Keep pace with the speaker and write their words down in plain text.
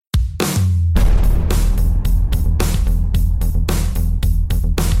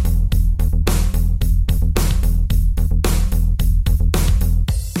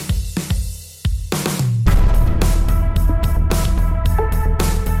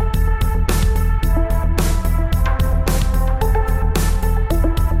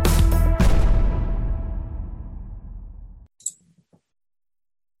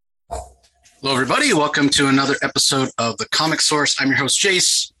Hello, everybody. Welcome to another episode of The Comic Source. I'm your host,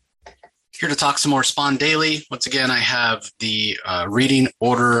 Jace, here to talk some more Spawn Daily. Once again, I have the reading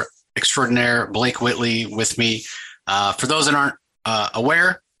order extraordinaire, Blake Whitley, with me. For those that aren't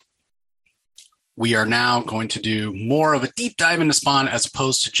aware, we are now going to do more of a deep dive into Spawn as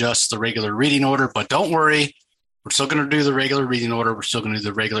opposed to just the regular reading order. But don't worry, we're still going to do the regular reading order. We're still going to do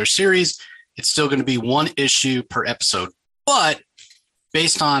the regular series. It's still going to be one issue per episode. But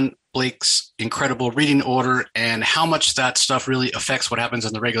based on Blake's incredible reading order and how much that stuff really affects what happens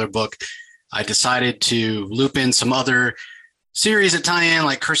in the regular book, I decided to loop in some other series that tie in,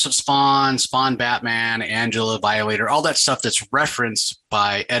 like Curse of Spawn, Spawn Batman, Angela, Violator, all that stuff that's referenced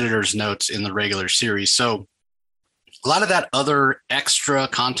by editor's notes in the regular series. So a lot of that other extra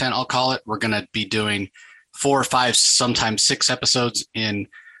content, I'll call it, we're going to be doing 4 or 5, sometimes 6 episodes in,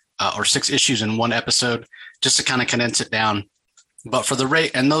 or 6 issues in one episode, just to kind of condense it down. But for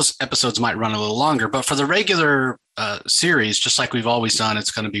the and those episodes might run a little longer, but for the regular series, just like we've always done, it's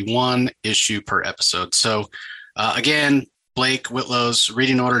going to be one issue per episode. So again, Blake Whitlow's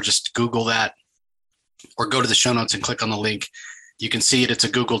reading order, just Google that or go to the show notes and click on the link. You can see it. It's a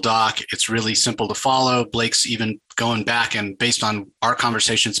Google Doc. It's really simple to follow. Blake's even going back and based on our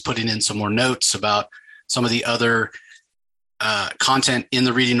conversations, putting in some more notes about some of the other content in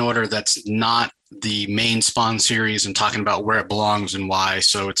the reading order that's not the main Spawn series and talking about where it belongs and why.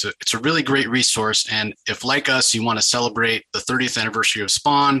 So it's a really great resource. And if, like us, you want to celebrate the 30th anniversary of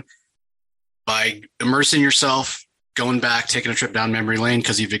Spawn by immersing yourself, going back, taking a trip down memory lane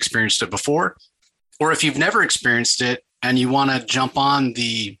because you've experienced it before, or if you've never experienced it and you want to jump on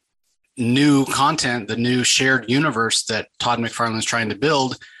the new content, the new shared universe that Todd McFarlane is trying to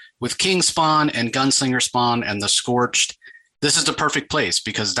build with King Spawn and Gunslinger Spawn and the Scorched, this is the perfect place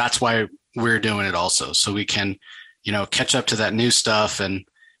because that's why we're doing it also. So we can, catch up to that new stuff, and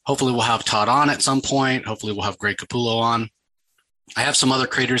hopefully we'll have Todd on at some point. Hopefully we'll have Greg Capullo on. I have some other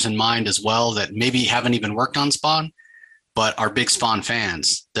creators in mind as well that maybe haven't even worked on Spawn, but are big Spawn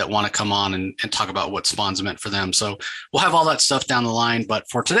fans that want to come on and talk about what Spawn's meant for them. So we'll have all that stuff down the line. But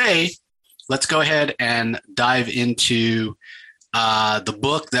for today, let's go ahead and dive into the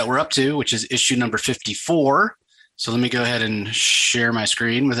book that we're up to, which is issue number 54. So let me go ahead and share my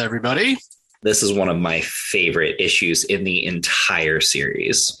screen with everybody. This is one of my favorite issues in the entire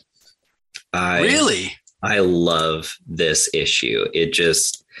series. Really? I love this issue. It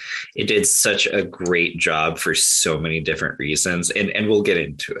did such a great job for so many different reasons, and we'll get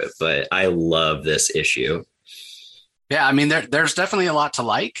into it, but I love this issue. Yeah, I mean, there's definitely a lot to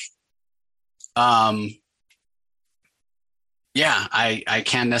like. Yeah, I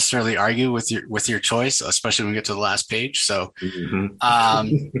can't necessarily argue with your choice, especially when we get to the last page. So,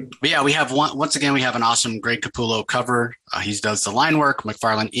 but yeah, we have once again, we have an awesome Greg Capullo cover. He does the line work,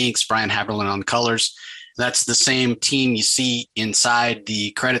 McFarlane inks, Brian Haberlin on the colors. That's the same team you see inside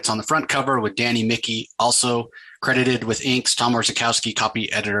the credits on the front cover with Danny Miki, also credited with inks, Tom Orzechowski, copy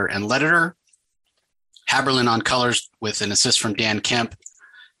editor and letterer. Haberlin on colors with an assist from Dan Kemp.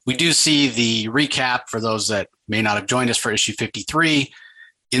 We do see the recap for those that may not have joined us for issue 53.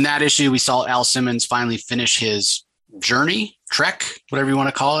 In that issue, we saw Al Simmons finally finish his journey, trek, whatever you want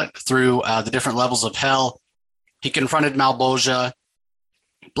to call it, through the different levels of hell. He confronted Malbolgia.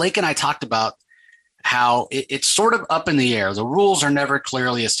 Blake and I talked about how it's sort of up in the air. The rules are never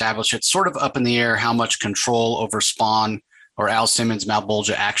clearly established. It's sort of up in the air how much control over Spawn or Al Simmons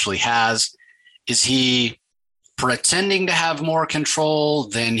Malbolgia actually has. Is he pretending to have more control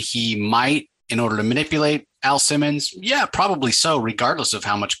than he might in order to manipulate Al Simmons? Yeah, probably so, regardless of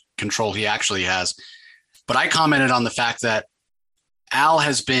how much control he actually has. But I commented on the fact that Al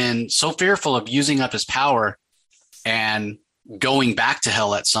has been so fearful of using up his power and going back to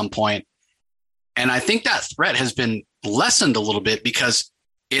hell at some point. And I think that threat has been lessened a little bit because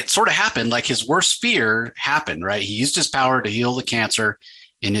it sort of happened, like his worst fear happened, right? He used his power to heal the cancer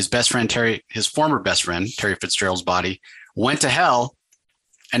in his best friend, his former best friend, Terry Fitzgerald's body, went to hell,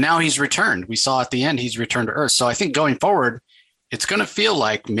 and now he's returned. We saw at the end, he's returned to Earth. So I think going forward, it's going to feel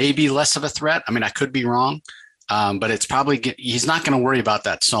like maybe less of a threat. I mean, I could be wrong, but it's probably, he's not going to worry about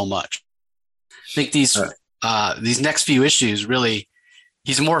that so much. I think these next few issues, really,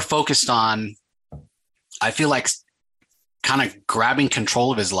 he's more focused on, I feel like, kind of grabbing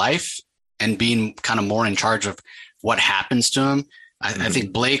control of his life and being kind of more in charge of what happens to him. I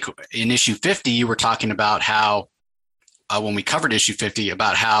think, Blake, in issue 50, you were talking about how, when we covered issue 50,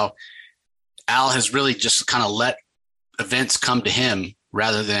 about how Al has really just kind of let events come to him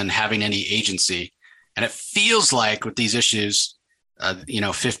rather than having any agency. And it feels like with these issues,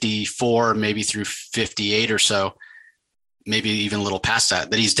 54, maybe through 58 or so, maybe even a little past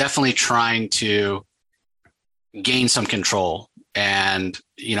that he's definitely trying to gain some control and,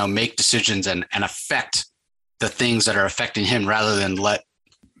 make decisions and affect the things that are affecting him rather than let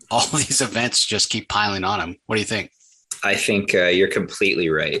all these events just keep piling on him. What do you think? I think you're completely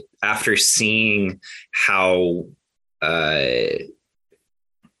right. After seeing how,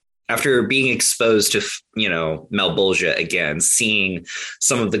 after being exposed to, Malbolgia again, seeing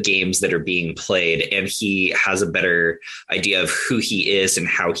some of the games that are being played, and he has a better idea of who he is and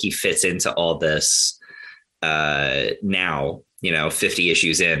how he fits into all this now, 50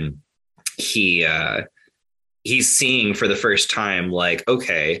 issues in, he's seeing for the first time, like,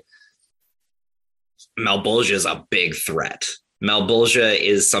 okay, Malbolgia is a big threat. Malbolgia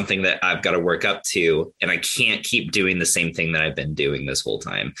is something that I've got to work up to, and I can't keep doing the same thing that I've been doing this whole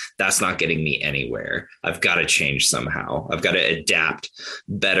time. That's not getting me anywhere. I've got to change somehow. I've got to adapt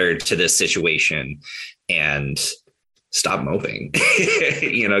better to this situation and stop moping.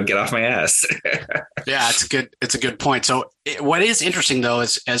 Get off my ass. Yeah, it's a good point. So what is interesting though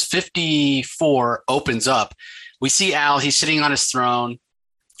is as 54 opens up, we see Al, he's sitting on his throne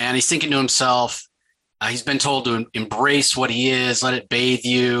and he's thinking to himself, he's been told to embrace what he is, let it bathe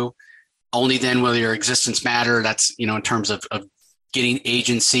you. Only then will your existence matter. That's, in terms of getting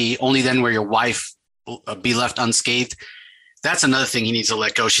agency. Only then will your wife be left unscathed. That's another thing he needs to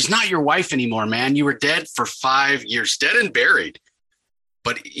let go. She's not your wife anymore, man. You were dead for 5 years, dead and buried.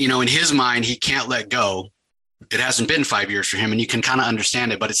 But, in his mind, he can't let go. It hasn't been 5 years for him, and you can kind of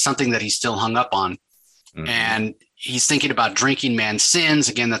understand it, but it's something that he's still hung up on. Mm-hmm. And he's thinking about drinking man's sins.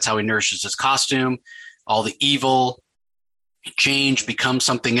 Again, that's how he nourishes his costume. All the evil, change, become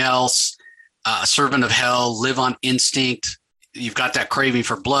something else, a servant of hell, live on instinct. You've got that craving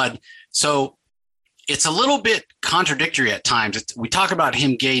for blood. So it's a little bit contradictory at times. We talk about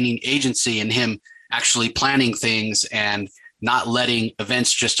him gaining agency and him actually planning things and not letting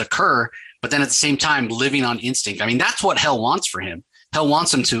events just occur, but then at the same time, living on instinct. I mean, that's what hell wants for him. Hell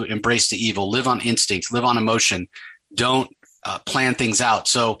wants him to embrace the evil, live on instinct, live on emotion, don't plan things out.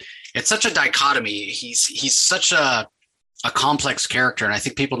 So it's such a dichotomy. He's such a complex character, and I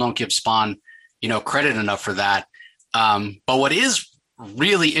think people don't give Spawn, credit enough for that. But what is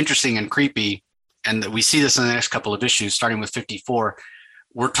really interesting and creepy, and we see this in the next couple of issues, starting with 54,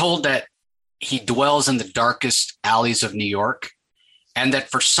 we're told that he dwells in the darkest alleys of New York, and that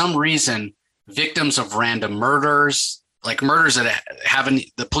for some reason, victims of random murders, like murders that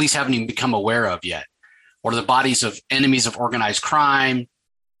the police haven't even become aware of yet, or the bodies of enemies of organized crime,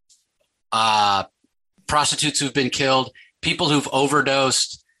 prostitutes who've been killed, people who've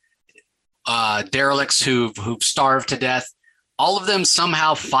overdosed, derelicts who've starved to death, all of them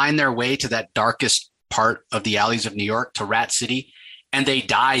somehow find their way to that darkest part of the alleys of New York, to Rat City, and they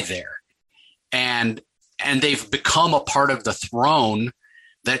die there. And they've become a part of the throne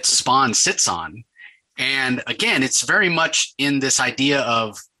that Spawn sits on. And again, it's very much in this idea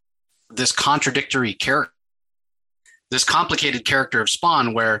of this contradictory character, this complicated character of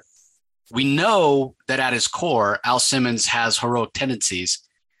Spawn, where we know that at his core, Al Simmons has heroic tendencies.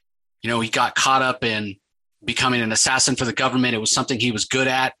 He got caught up in becoming an assassin for the government. It was something he was good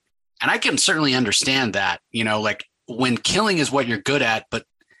at. And I can certainly understand that, like when killing is what you're good at,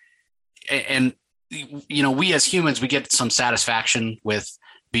 we as humans, we get some satisfaction with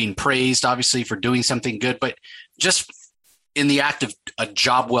being praised, obviously, for doing something good, but just in the act of a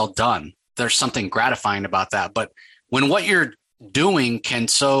job well done, there's something gratifying about that. But when what you're doing can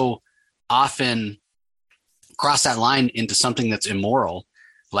so often cross that line into something that's immoral,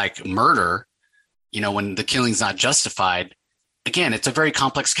 like murder, when the killing's not justified, again, it's a very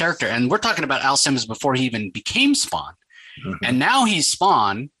complex character. And we're talking about Al Simmons before he even became Spawn. Mm-hmm. And now he's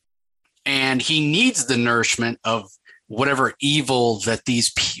Spawn, and he needs the nourishment of whatever evil that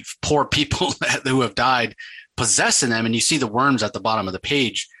these poor people who have died possess in them. And you see the worms at the bottom of the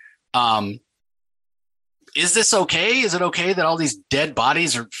page. Is this okay? Is it okay that all these dead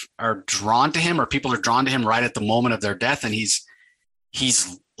bodies are drawn to him, or people are drawn to him right at the moment of their death, and he's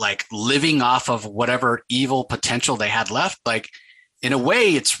like living off of whatever evil potential they had left? Like, in a way,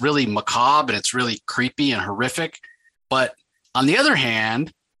 it's really macabre and it's really creepy and horrific. But on the other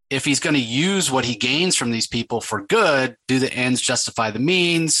hand, if he's going to use what he gains from these people for good, do the ends justify the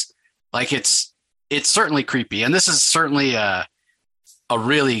means? Like, it's certainly creepy. And this is certainly a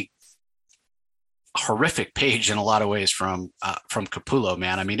really horrific page in a lot of ways from Capullo,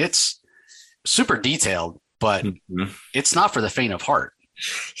 man. I mean, it's super detailed, but it's not for the faint of heart.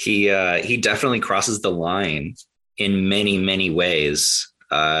 He definitely crosses the line in many, many ways.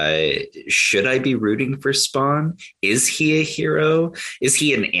 Should I be rooting for Spawn? Is he a hero? Is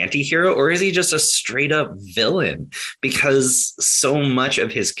he an anti-hero, or is he just a straight up villain? Because so much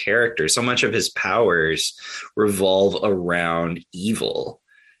of his character, so much of his powers revolve around evil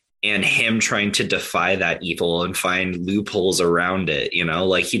and him trying to defy that evil and find loopholes around it.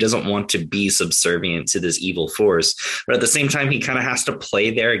 Like, he doesn't want to be subservient to this evil force, but at the same time, he kind of has to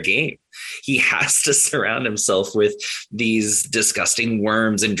play their game. He has to surround himself with these disgusting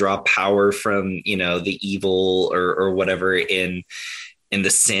worms and draw power from, the evil or whatever in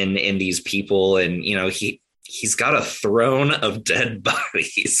the sin in these people. And, he's got a throne of dead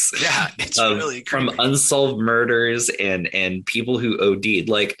bodies. Yeah, it's really from unsolved murders and people who OD'd.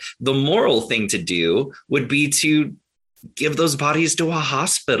 Like, the moral thing to do would be to give those bodies to a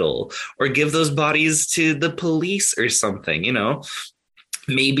hospital or give those bodies to the police or something.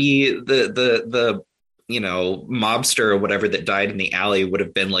 Maybe the mobster or whatever that died in the alley would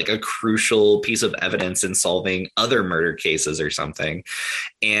have been like a crucial piece of evidence in solving other murder cases or something.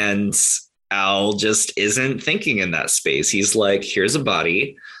 And Al just isn't thinking in that space. He's like, here's a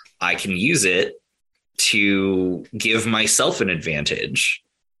body. I can use it to give myself an advantage.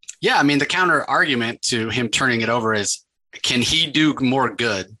 Yeah. I mean, the counter argument to him turning it over is, can he do more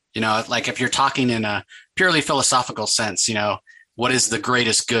good? Like, if you're talking in a purely philosophical sense, what is the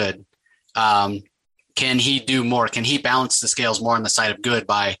greatest good? Can he do more? Can he balance the scales more on the side of good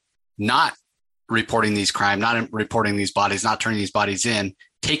by not reporting these crimes, not reporting these bodies, not turning these bodies in,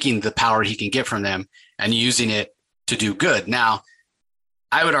 taking the power he can get from them and using it to do good? Now,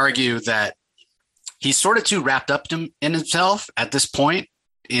 I would argue that he's sort of too wrapped up in himself at this point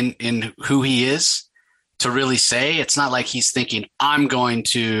in who he is to really say. It's not like he's thinking, I'm going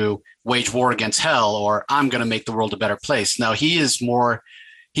to wage war against hell, or I'm going to make the world a better place. No, he is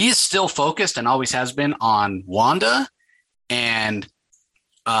still focused and always has been on Wanda and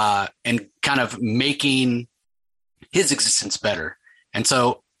kind of making his existence better. And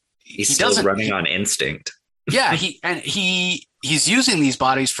so he's still running on instinct. Yeah. He's using these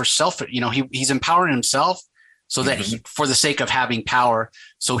bodies for he's empowering himself so that for the sake of having power,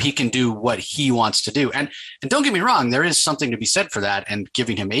 so he can do what he wants to do. And don't get me wrong, there is something to be said for that and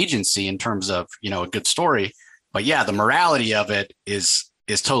giving him agency in terms of, a good story. But yeah, the morality of it is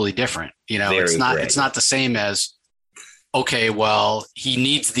totally different. It's not the same as, okay, well, he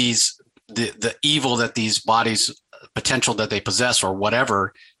needs the evil that these bodies, potential that they possess, or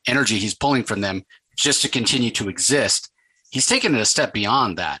whatever energy he's pulling from them, just to continue to exist. He's taken it a step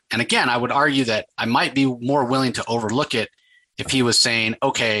beyond that. And again, I would argue that I might be more willing to overlook it if he was saying,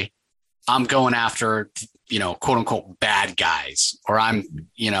 okay, I'm going after, quote unquote, bad guys, or I'm,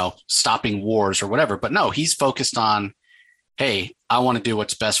 stopping wars or whatever. But no, he's focused on, hey, I want to do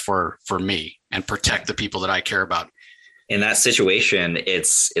what's best for me and protect the people that I care about. In that situation,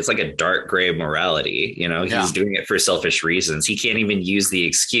 it's like a dark gray morality. He's doing it for selfish reasons. He can't even use the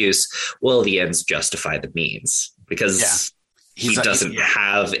excuse, well, the ends justify the means, because he doesn't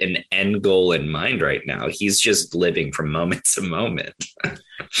have an end goal in mind right now. He's just living from moment to moment.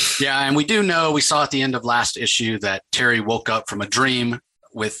 Yeah. And we saw at the end of last issue that Terry woke up from a dream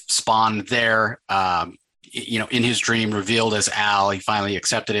with Spawn there, in his dream, revealed as Al. He finally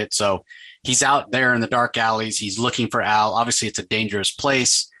accepted it. So he's out there in the dark alleys. He's looking for Al. Obviously, it's a dangerous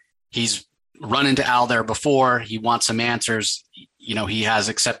place. He's run into Al there before. He wants some answers. He has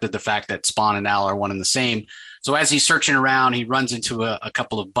accepted the fact that Spawn and Al are one and the same. So as he's searching around, he runs into a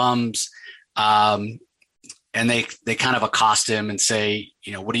couple of bums, and they kind of accost him and say,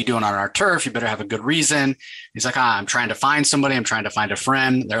 what are you doing on our turf? You better have a good reason. He's like, I'm trying to find somebody. I'm trying to find a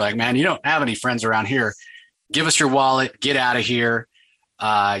friend. They're like, man, you don't have any friends around here. Give us your wallet. Get out of here.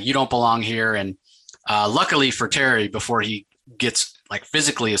 You don't belong here. And luckily for Terry, before he gets like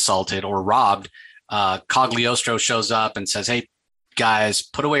physically assaulted or robbed, Cagliostro shows up and says, hey, guys,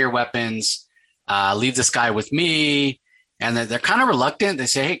 put away your weapons. Leave this guy with me. And they're kind of reluctant. They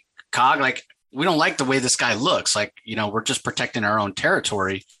say, hey, Cog, like, we don't like the way this guy looks. Like, we're just protecting our own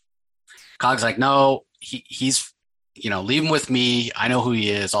territory. Cog's like, no, he's, leave him with me. I know who he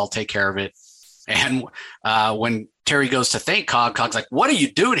is. I'll take care of it. And when Terry goes to thank Cog, Cog's like, what are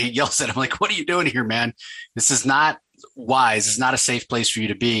you doing? He yells at him like, what are you doing here, man? This is not wise. It's not a safe place for you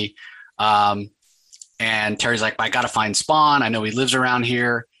to be. And Terry's like, I got to find Spawn. I know he lives around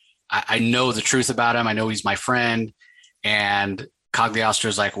here. I know the truth about him. I know he's my friend. And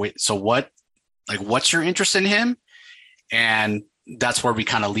Cagliostro's like, wait, so what? Like, what's your interest in him? And that's where we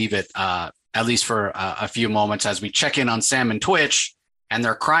kind of leave it, at least for a few moments, as we check in on Sam and Twitch and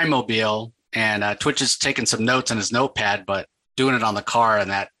their crime mobile. And Twitch is taking some notes on his notepad, but doing it on the car. And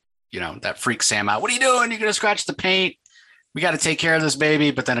that freaks Sam out. What are you doing? You're going to scratch the paint. we got to take care of this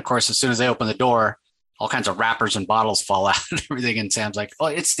baby. But then, of course, as soon as they open the door, all kinds of wrappers and bottles fall out and everything. And Sam's like, oh,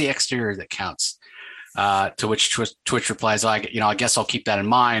 it's the exterior that counts. To which Twitch replies, I guess I'll keep that in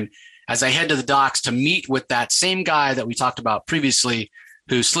mind as I head to the docks to meet with that same guy that we talked about previously,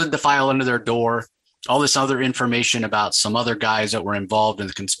 who slid the file under their door. All this other information about some other guys that were involved in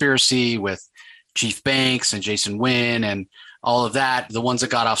the conspiracy with Chief Banks and Jason Wynn and all of that. The ones that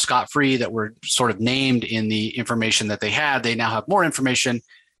got off scot-free that were sort of named in the information that they had, they now have more information.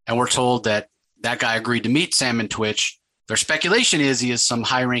 And we're told that that guy agreed to meet Sam and Twitch. Their speculation is he is some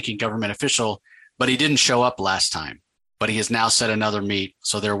high-ranking government official, but he didn't show up last time. But he has now set another meet,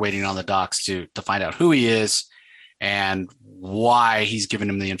 so they're waiting on the docks to find out who he is and why he's giving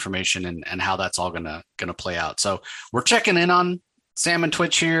him the information and how that's all gonna play out. So we're checking in on Sam and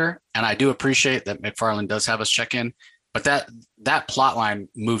Twitch here, and I do appreciate that McFarlane does have us check in. But that plot line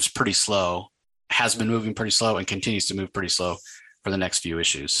moves pretty slow, has been moving pretty slow, and continues to move pretty slow for the next few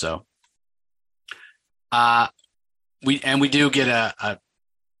issues. So, we do get a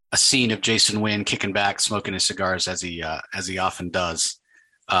scene of Jason Wynn kicking back, smoking his cigars as he often does,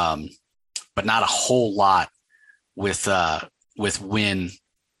 but not a whole lot with Wynn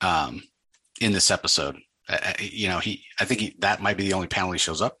in this episode. I think that might be the only panel he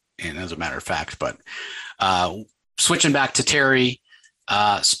shows up in, as a matter of fact. But switching back to Terry,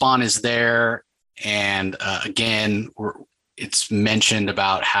 Spawn is there, and again, it's mentioned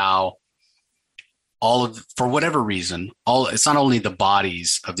about how for whatever reason, it's not only the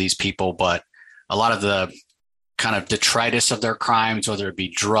bodies of these people, but a lot of the kind of detritus of their crimes, whether it be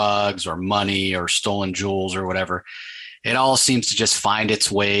drugs or money or stolen jewels or whatever, it all seems to just find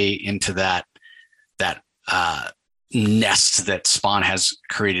its way into that nest that Spawn has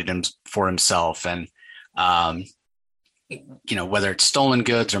created for himself. And, whether it's stolen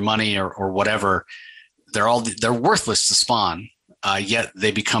goods or money or whatever, they're worthless to Spawn. Yet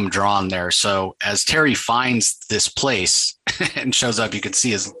they become drawn there. So as Terry finds this place and shows up, you can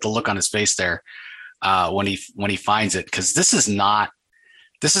see the look on his face there when he finds it, because this is not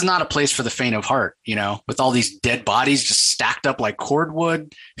a place for the faint of heart. With all these dead bodies just stacked up like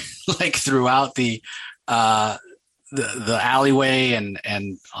cordwood, like throughout the alleyway,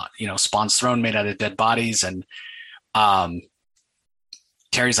 and Spawn's throne made out of dead bodies, and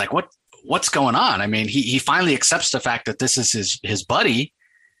Terry's like, what's going on? I mean, he finally accepts the fact that this is his buddy.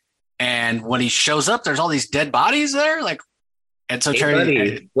 And when he shows up, there's all these dead bodies there. Like, and so hey, Terry,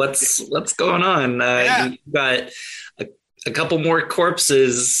 buddy, what's going on? You've got a couple more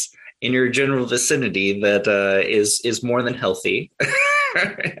corpses in your general vicinity that is more than healthy.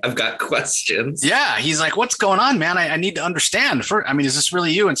 I've got questions. Yeah. He's like, what's going on, man? I need to understand. Is this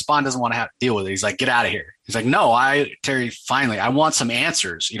really you? And Spawn doesn't want to have to deal with it. He's like, get out of here. He's like, no, Terry, finally, I want some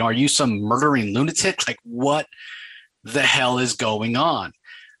answers. Are you some murdering lunatic? Like, what the hell is going on?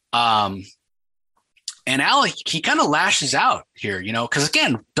 And Al, he kind of lashes out here, because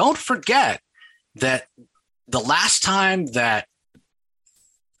again, don't forget that the last time that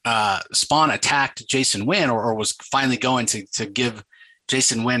Spawn attacked Jason Wynn or was finally going to give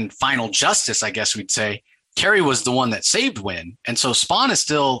Jason Wynn final justice, I guess we'd say, Terry was the one that saved Wynn. And so Spawn is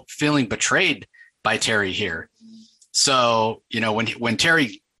still feeling betrayed by Terry here. So, when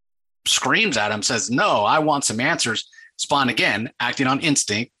Terry screams at him, says, no, I want some answers, Spawn, again, acting on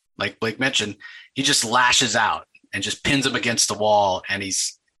instinct, like Blake mentioned, he just lashes out and just pins him against the wall. And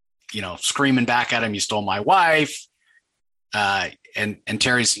he's, screaming back at him, you stole my wife. And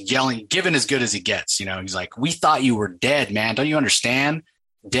Terry's yelling, giving as good as he gets. He's like, we thought you were dead, man. Don't you understand?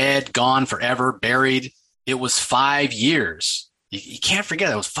 Dead, gone forever, buried. It was 5 years. You can't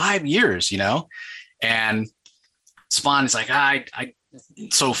forget it was 5 years, and Spawn is like,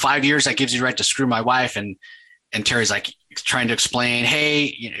 so 5 years, that gives you the right to screw my wife. And Terry's like trying to explain, hey,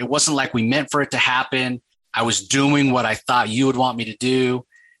 it wasn't like we meant for it to happen. I was doing what I thought you would want me to do.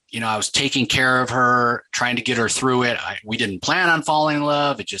 I was taking care of her, trying to get her through it. We didn't plan on falling in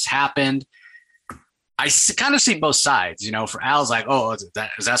love. It just happened. I kind of see both sides, for Al's like, oh, is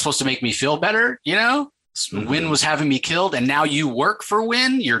that supposed to make me feel better? Mm-hmm. Wynn was having me killed, and now you work for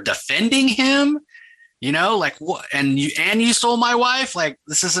Wynn. You're defending him, like what? And you stole my wife. Like,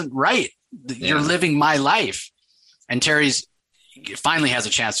 this isn't right. You're living my life. And Terry's finally has a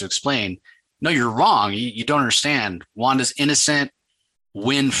chance to explain, no, you're wrong. You don't understand. Wanda's innocent.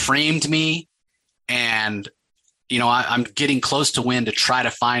 Wynn framed me, and I'm getting close to Wynn to try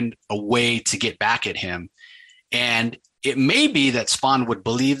to find a way to get back at him. And it may be that Spawn would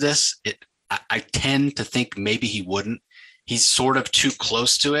believe this. I tend to think maybe he wouldn't. He's sort of too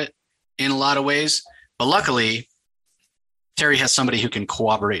close to it in a lot of ways. But luckily, Terry has somebody who can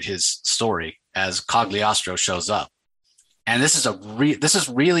corroborate his story as Cogliostro shows up. And this is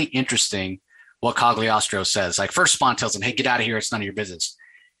really interesting what Cagliostro says. Like first Spawn tells him, "Hey, get out of here. It's none of your business."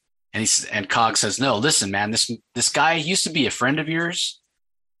 And Cog says, "No, listen, man, this guy used to be a friend of yours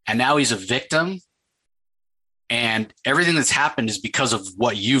and now he's a victim. And everything that's happened is because of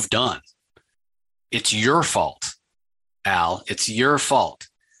what you've done. It's your fault, Al. It's your fault."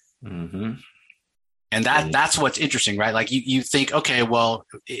 Mm-hmm. And that's what's interesting, right? Like you think, okay, well,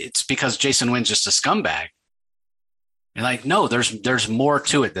 it's because Jason Wynn's just a scumbag. And like, no, there's more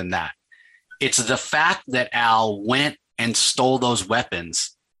to it than that. It's the fact that Al went and stole those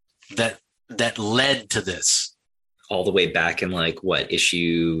weapons that led to this. All the way back in like what,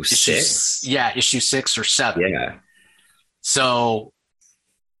 issue 6? Yeah, issue 6 or 7. Yeah. So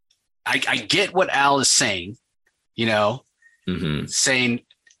I get what Al is saying, saying,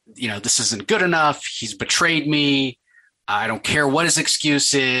 this isn't good enough. He's betrayed me. I don't care what his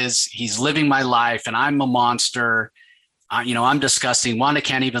excuse is. He's living my life and I'm a monster. I'm disgusting. Wanda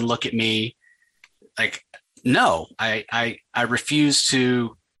can't even look at me. Like, no, I refuse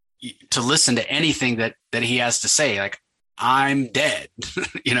to listen to anything that he has to say. Like, I'm dead.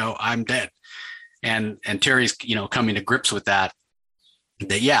 I'm dead. And Terry's, coming to grips with that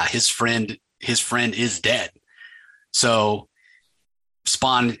yeah, his friend is dead. So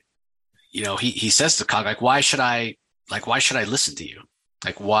Spawn, he says to Cog, like, why should I listen to you?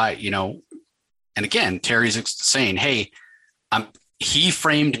 Like, why, and again, Terry's saying, hey, he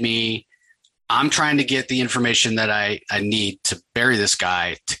framed me. I'm trying to get the information that I need to bury this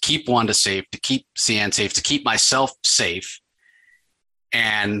guy, to keep Wanda safe, to keep Cian safe, to keep myself safe.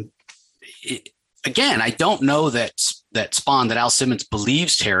 And again, I don't know that Spawn, that Al Simmons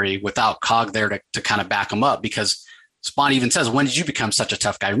believes Terry without Cog there to kind of back him up, because Spawn even says, when did you become such a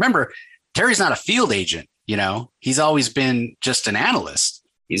tough guy? Remember, Terry's not a field agent, he's always been just an analyst.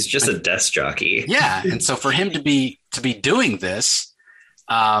 He's just a desk jockey. Yeah. And so for him to be doing this,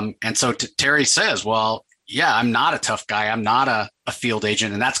 and so Terry says, well, yeah, I'm not a tough guy. I'm not a field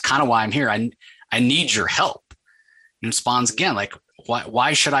agent. And that's kind of why I'm here. I need your help. And Spawn's again, like,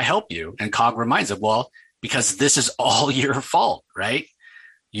 why should I help you? And Cog reminds him, well, because this is all your fault, right?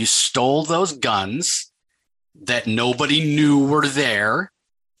 You stole those guns that nobody knew were there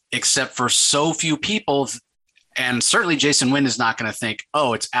except for so few people. And certainly Jason Wynn is not going to think,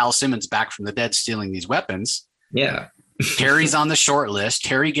 oh, it's Al Simmons back from the dead stealing these weapons. Yeah. Terry's on the short list.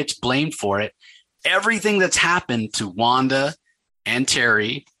 Terry gets blamed for it. Everything that's happened to Wanda and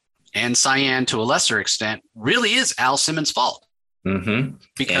Terry and Cian to a lesser extent really is Al Simmons' fault. Mm-hmm.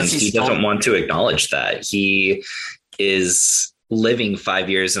 Because he doesn't want to acknowledge that. He is living 5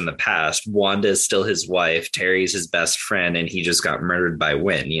 years in the past. Wanda is still his wife. Terry's his best friend, and he just got murdered by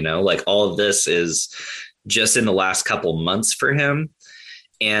Wynn. Like all of this is just in the last couple months for him.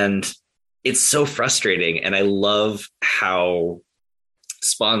 And it's so frustrating. And I love how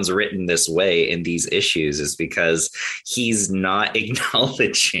Spawn's written this way in these issues, is because he's not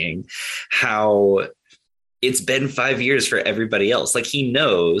acknowledging how it's been 5 years for everybody else. Like, he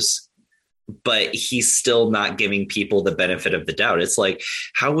knows, but he's still not giving people the benefit of the doubt. It's like,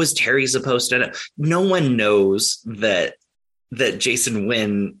 how was Terry supposed to know? No one knows that Jason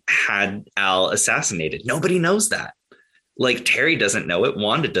Wynn had Al assassinated. Nobody knows that. Like, Terry doesn't know it.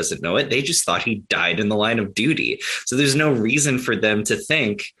 Wanda doesn't know it. They just thought he died in the line of duty. So there's no reason for them to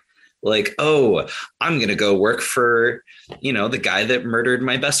think like, oh, I'm going to go work for, the guy that murdered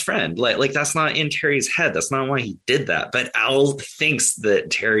my best friend. Like that's not in Terry's head. That's not why he did that. But Al thinks that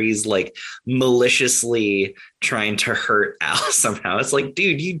Terry's like maliciously trying to hurt Al somehow. It's like,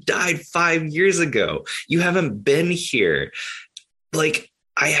 dude, you died 5 years ago. You haven't been here. Like,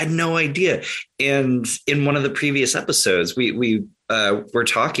 I had no idea. And in one of the previous episodes, we were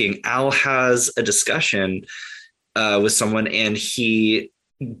talking, Al has a discussion with someone, and he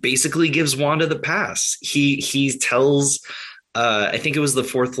basically gives Wanda the pass. He tells, I think it was the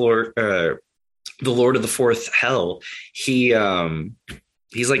fourth Lord, the Lord of the Fourth Hell.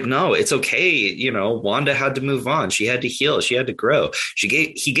 He's like, no, it's okay. Wanda had to move on. She had to heal. She had to grow.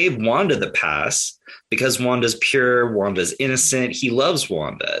 He gave Wanda the pass because Wanda's pure. Wanda's innocent. He loves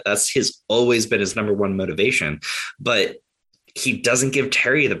Wanda. That's always been his number one motivation. But he doesn't give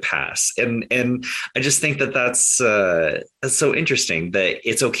Terry the pass. And I just think that's so interesting, that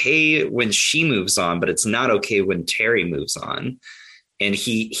it's okay when she moves on, but it's not okay when Terry moves on. And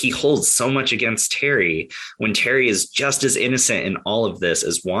he holds so much against Terry when Terry is just as innocent in all of this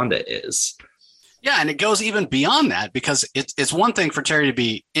as Wanda is. Yeah. And it goes even beyond that, because it's one thing for Terry to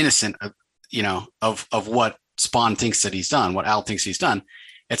be innocent of what Spawn thinks that he's done, what Al thinks he's done.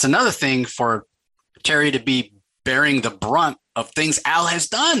 It's another thing for Terry to be bearing the brunt of things Al has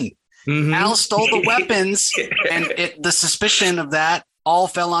done. Al stole the weapons, and the suspicion of that all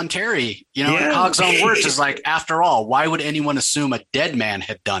fell on Terry. In Cog's own words, is like, after all, why would anyone assume a dead man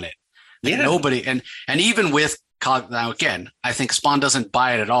had done it? Like nobody, and even with Cog, now again, I think Spawn doesn't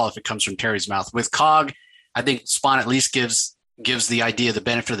buy it at all if it comes from Terry's mouth. With Cog, I think Spawn at least gives the idea the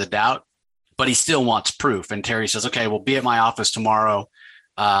benefit of the doubt, but he still wants proof. And Terry says, "Okay, we'll be at my office tomorrow,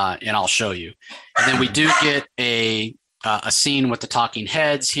 and I'll show you." And then we do get a scene with the talking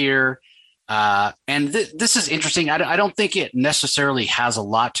heads here. And this is interesting. I don't think it necessarily has a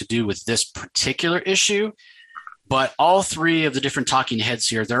lot to do with this particular issue, but all three of the different talking heads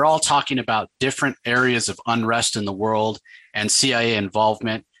here, they're all talking about different areas of unrest in the world and CIA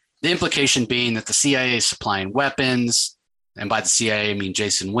involvement. The implication being that the CIA is supplying weapons, and by the CIA, I mean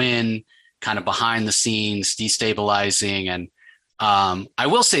Jason Wynn, kind of behind the scenes, destabilizing. And I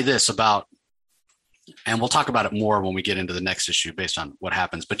will say this about, and we'll talk about it more when we get into the next issue based on what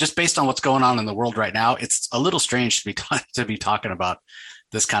happens, but just based on what's going on in the world right now, it's a little strange to be talking about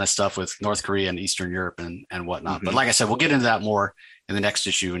this kind of stuff with North Korea and Eastern Europe and whatnot. Mm-hmm. But like I said, we'll get into that more in the next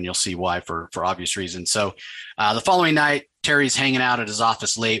issue, and you'll see why for obvious reasons. So the following night, Terry's hanging out at his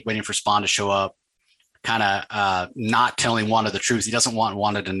office late, waiting for Spawn to show up, kind of not telling Wanda the truth. He doesn't want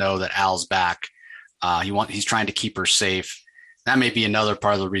Wanda to know that Al's back. He's trying to keep her safe. That may be another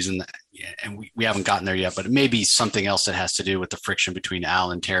part of the reason that, and we haven't gotten there yet, but it may be something else that has to do with the friction between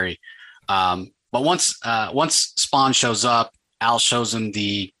Al and Terry. But once Spawn shows up, Al shows him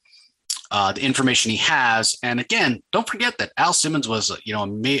the information he has. And again, don't forget that Al Simmons was, a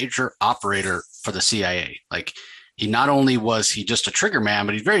major operator for the CIA. Like, he not only was he just a trigger man,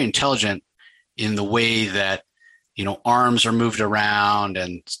 but he's very intelligent in the way that, arms are moved around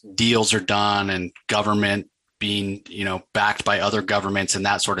and deals are done, and government being, backed by other governments and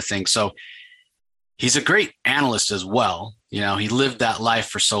that sort of thing. So he's a great analyst as well. He lived that life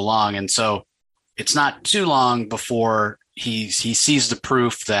for so long. And so it's not too long before he sees the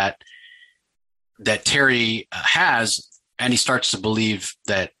proof that Terry has, and he starts to believe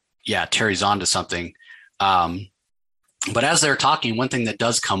that, Terry's onto something. But as they're talking, one thing that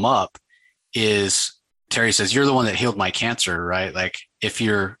does come up is Terry says, "You're the one that healed my cancer, right? Like, if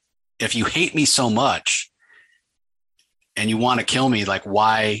you hate me so much and you want to kill me, like,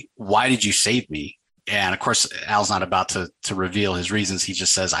 why did you save me?" And of course, Al's not about to reveal his reasons. He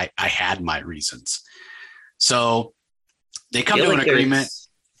just says, I had my reasons. So they come to an agreement.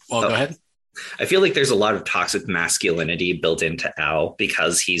 Well, go ahead. I feel like there's a lot of toxic masculinity built into Al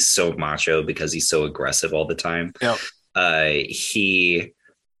because he's so macho, because he's so aggressive all the time. Yep.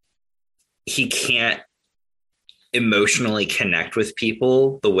 He can't emotionally connect with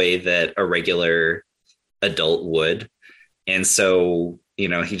people the way that a regular adult would. And so, he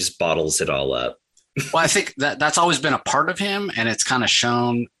just bottles it all up. Well, I think that's always been a part of him, and it's kind of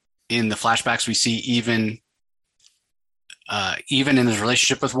shown in the flashbacks we see, even in his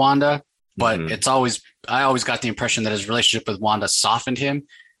relationship with Wanda. But I always got the impression that his relationship with Wanda softened him,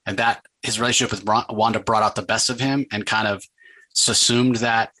 and that his relationship with Wanda brought out the best of him and kind of subsumed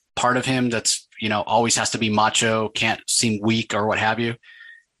that part of him that's, always has to be macho, can't seem weak or what have you.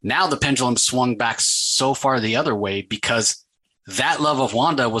 Now the pendulum swung back so far the other way, because that love of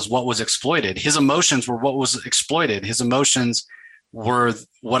Wanda was what was exploited. His emotions were what was exploited. His emotions were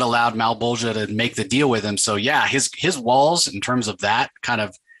what allowed Malbolgia to make the deal with him. So his walls in terms of that kind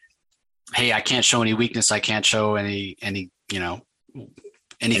of, hey, I can't show any weakness. I can't show any anything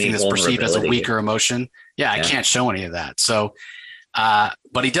that's perceived as a weaker emotion. I can't show any of that. So,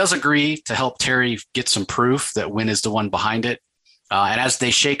 but he does agree to help Terry get some proof that Wynn is the one behind it. And as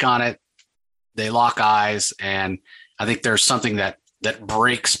they shake on it, they lock eyes, and I think there's something that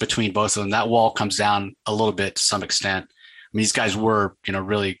breaks between both of them. That wall comes down a little bit to some extent. I mean, these guys were,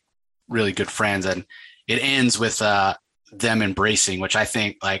 really, really good friends, and it ends with them embracing, which I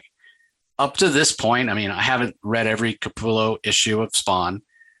think, like, up to this point, I mean, I haven't read every Capullo issue of Spawn,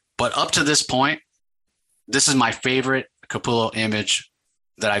 but up to this point, this is my favorite Capullo image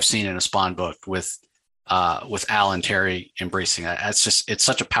that I've seen in a Spawn book with Al and Terry embracing that. It's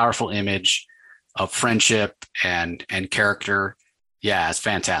such a powerful image of friendship and character. Yeah, it's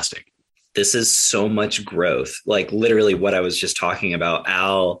fantastic. This is so much growth. Like, literally what I was just talking about,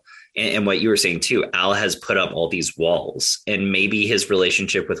 Al, and what you were saying too, Al has put up all these walls, and maybe his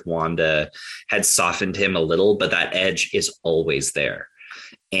relationship with Wanda had softened him a little, but that edge is always there.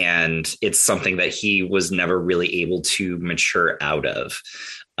 And it's something that he was never really able to mature out of.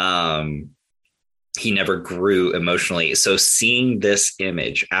 he never grew emotionally. So seeing this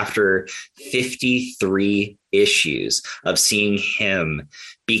image after 53 issues of seeing him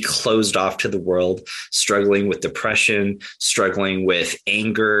be closed off to the world, struggling with depression, struggling with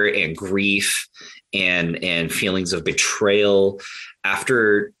anger and grief and feelings of betrayal,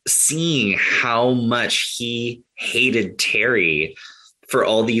 after seeing how much he hated Terry for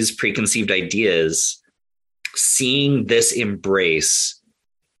all these preconceived ideas, seeing this embrace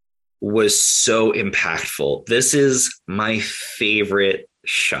was so impactful. This is my favorite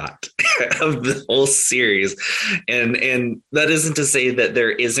shot of the whole series. And that isn't to say that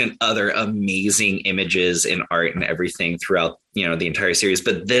there isn't other amazing images and art and everything throughout, the entire series,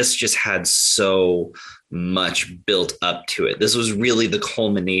 but this just had so much built up to it. This was really the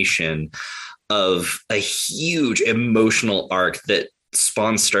culmination of a huge emotional arc that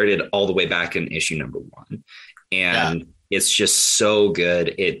Spawn started all the way back in issue number 1. And it's just so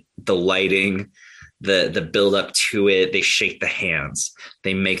good. The lighting, the build up to it, they shake the hands,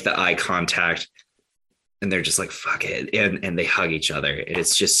 they make the eye contact, and they're just like, fuck it. And they hug each other.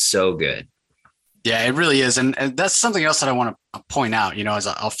 It's just so good. Yeah, it really is. And that's something else that I want to point out, as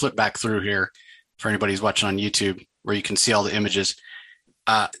I'll flip back through here for anybody who's watching on YouTube, where you can see all the images.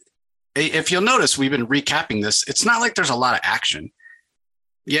 If you'll notice, we've been recapping this. It's not like there's a lot of action.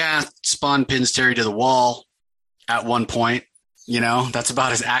 Yeah, Spawn pins Terry to the wall at one point. That's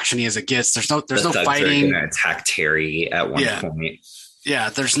about as actiony as it gets. There's no fighting. Are gonna attack Terry at one point. Yeah,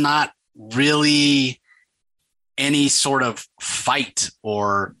 there's not really any sort of fight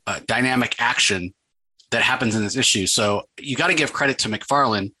or dynamic action that happens in this issue. So you got to give credit to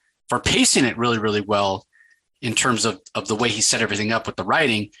McFarlane for pacing it really, really well in terms of the way he set everything up with the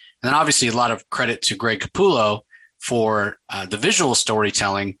writing. And then obviously a lot of credit to Greg Capullo for the visual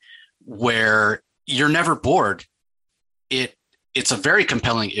storytelling, where you're never bored. It's a very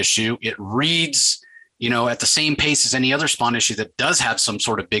compelling issue. It reads, at the same pace as any other Spawn issue that does have some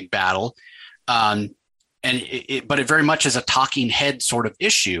sort of big battle. But it very much is a talking head sort of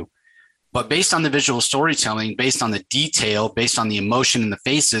issue. But based on the visual storytelling, based on the detail, based on the emotion in the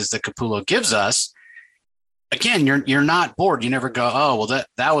faces that Capullo gives us, again, you're not bored. You never go, oh, well,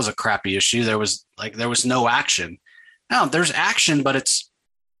 that was a crappy issue. There was no action. No, there's action, but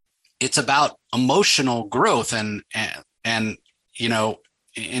it's about emotional growth and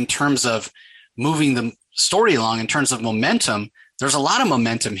in terms of moving the story along, in terms of momentum, there's a lot of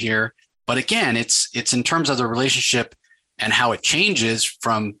momentum here. But again, it's in terms of the relationship and how it changes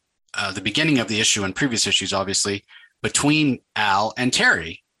from the beginning of the issue and previous issues, obviously, between Al and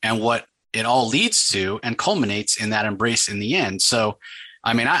Terry, and what it all leads to and culminates in that embrace in the end. So,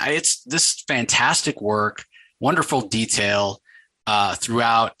 it's this fantastic work, wonderful detail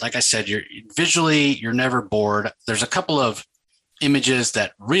throughout. Like I said, you're never bored. There's a couple of images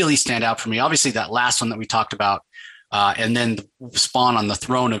that really stand out for me. Obviously, that last one that we talked about, and then the Spawn on the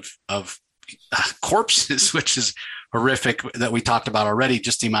throne of corpses, which is horrific, that we talked about already,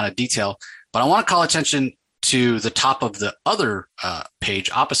 just the amount of detail. But I want to call attention to the top of the other page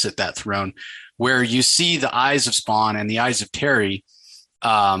opposite that throne, where you see the eyes of Spawn and the eyes of Terry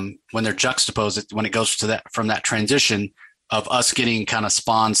when they're juxtaposed, when it goes to that, from that transition of us getting kind of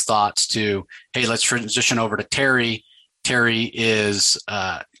Spawn's thoughts to, hey, let's transition over to Terry. Terry is,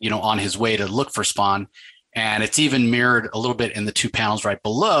 on his way to look for Spawn. And it's even mirrored a little bit in the 2 panels right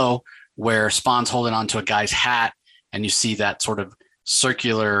below, where Spawn's holding onto a guy's hat, and you see that sort of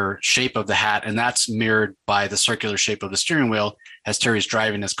circular shape of the hat. And that's mirrored by the circular shape of the steering wheel as Terry's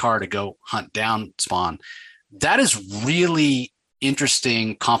driving his car to go hunt down Spawn. That is really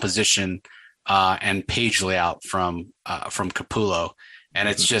interesting composition and page layout from Capullo. And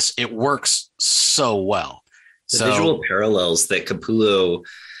it's just, it works so well. The visual parallels that Capullo,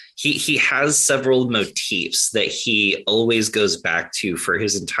 he has several motifs that he always goes back to for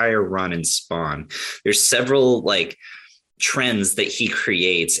his entire run in Spawn. There's several trends that he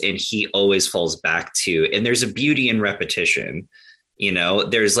creates and he always falls back to. And there's a beauty in repetition.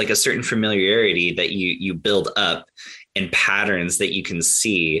 There's a certain familiarity that you build up and patterns that you can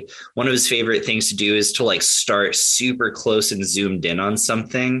see. One of his favorite things to do is to start super close and zoomed in on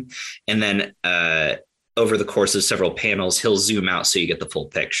something. And then over the course of several panels, he'll zoom out so you get the full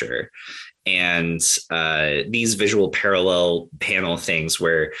picture. And these visual parallel panel things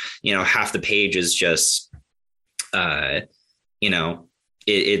where, half the page is just,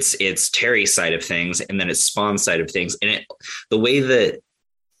 it's Terry's side of things, and then it's Spawn's side of things. And the way that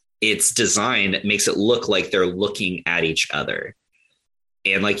it's designed makes it look like they're looking at each other.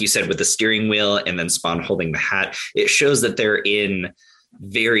 And like you said, with the steering wheel and then Spawn holding the hat, it shows that they're in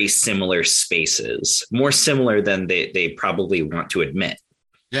very similar spaces, more similar than they probably want to admit.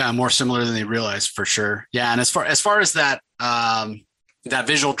 Yeah, more similar than they realized for sure. Yeah, and as far as that that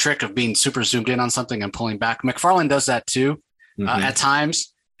visual trick of being super zoomed in on something and pulling back, McFarlane does that too at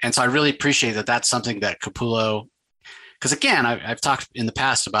times. And so I really appreciate that that's something that Capullo, because again, I've talked in the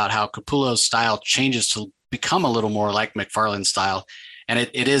past about how Capullo's style changes to become a little more like McFarlane's style. And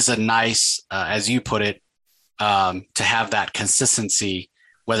it is a nice, as you put it, to have that consistency,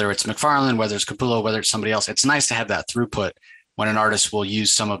 whether it's McFarlane, whether it's Capullo, whether it's somebody else. It's nice to have that throughput when an artist will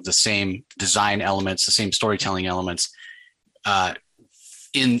use some of the same design elements, the same storytelling elements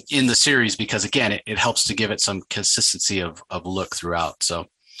in the series, because again, it helps to give it some consistency of look throughout. So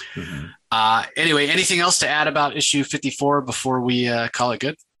anyway, anything else to add about issue 54 before we call it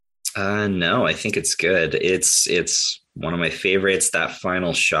good? No, I think it's good. It's one of my favorites. That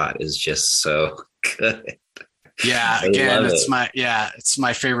final shot is just so good. Yeah, again, it's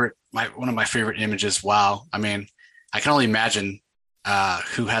my favorite, one of my favorite images. Wow. I mean, I can only imagine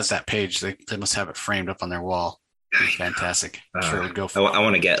who has that page. They must have it framed up on their wall. It's fantastic. I'm sure it would go for I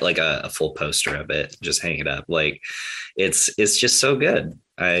want to get like a full poster of it, just hang it up. Like it's just so good.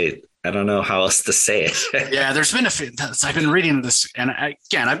 I don't know how else to say it. Yeah, there's been I've been reading this, and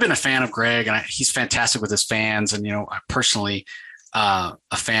I've been a fan of Greg, and he's fantastic with his fans, and I'm personally a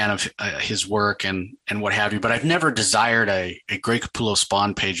fan of his work and what have you. But I've never desired a Greg Capullo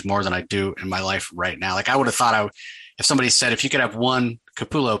Spawn page more than I do in my life right now. Like I would have thought if somebody said, if you could have one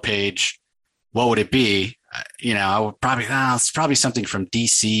Capullo page, what would it be? I would probably, it's probably something from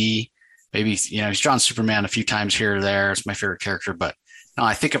DC. Maybe, he's drawn Superman a few times here or there. It's my favorite character, but no,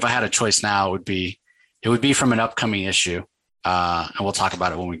 I think if I had a choice now, it would be from an upcoming issue. And we'll talk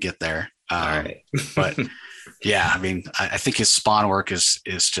about it when we get there. All right. But yeah, I mean, I think his Spawn work is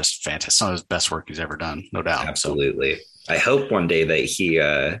just fantastic. Some of his best work he's ever done, no doubt. Absolutely. So, I hope one day that he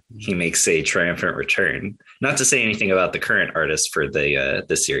makes a triumphant return. Not to say anything about the current artist for the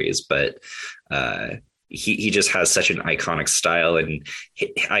series, but he just has such an iconic style, and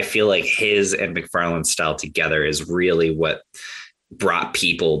I feel like his and McFarlane's style together is really what brought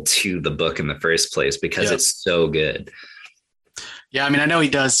people to the book in the first place, because it's so good. Yeah, I mean, I know he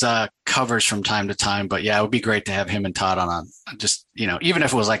does covers from time to time, but yeah, it would be great to have him and Todd on just even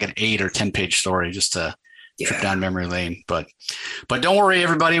if it was like an 8 or 10 page story, just to trip down memory lane. But don't worry,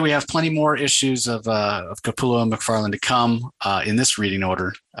 everybody. We have plenty more issues of Capullo and McFarlane to come in this reading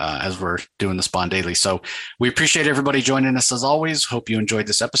order as we're doing the Spawn Daily. So we appreciate everybody joining us as always. Hope you enjoyed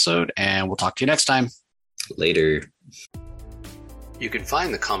this episode, and we'll talk to you next time. Later. You can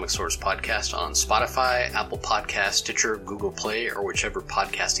find the Comic Source podcast on Spotify, Apple Podcasts, Stitcher, Google Play, or whichever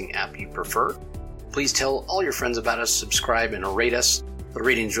podcasting app you prefer. Please tell all your friends about us, subscribe, and rate us. The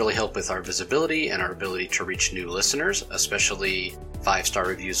ratings really help with our visibility and our ability to reach new listeners, especially 5-star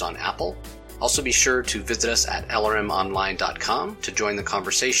reviews on Apple. Also be sure to visit us at lrmonline.com to join the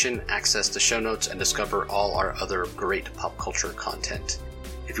conversation, access the show notes, and discover all our other great pop culture content.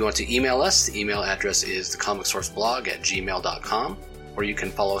 If you want to email us, the email address is thecomicsourceblog@gmail.com, or you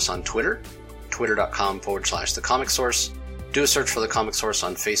can follow us on Twitter, twitter.com/thecomicsource. Do a search for The Comic Source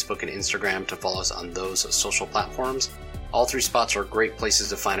on Facebook and Instagram to follow us on those social platforms. All 3 spots are great places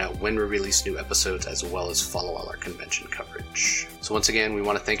to find out when we release new episodes, as well as follow all our convention coverage. So once again, we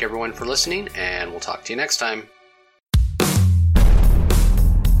want to thank everyone for listening, and we'll talk to you next time.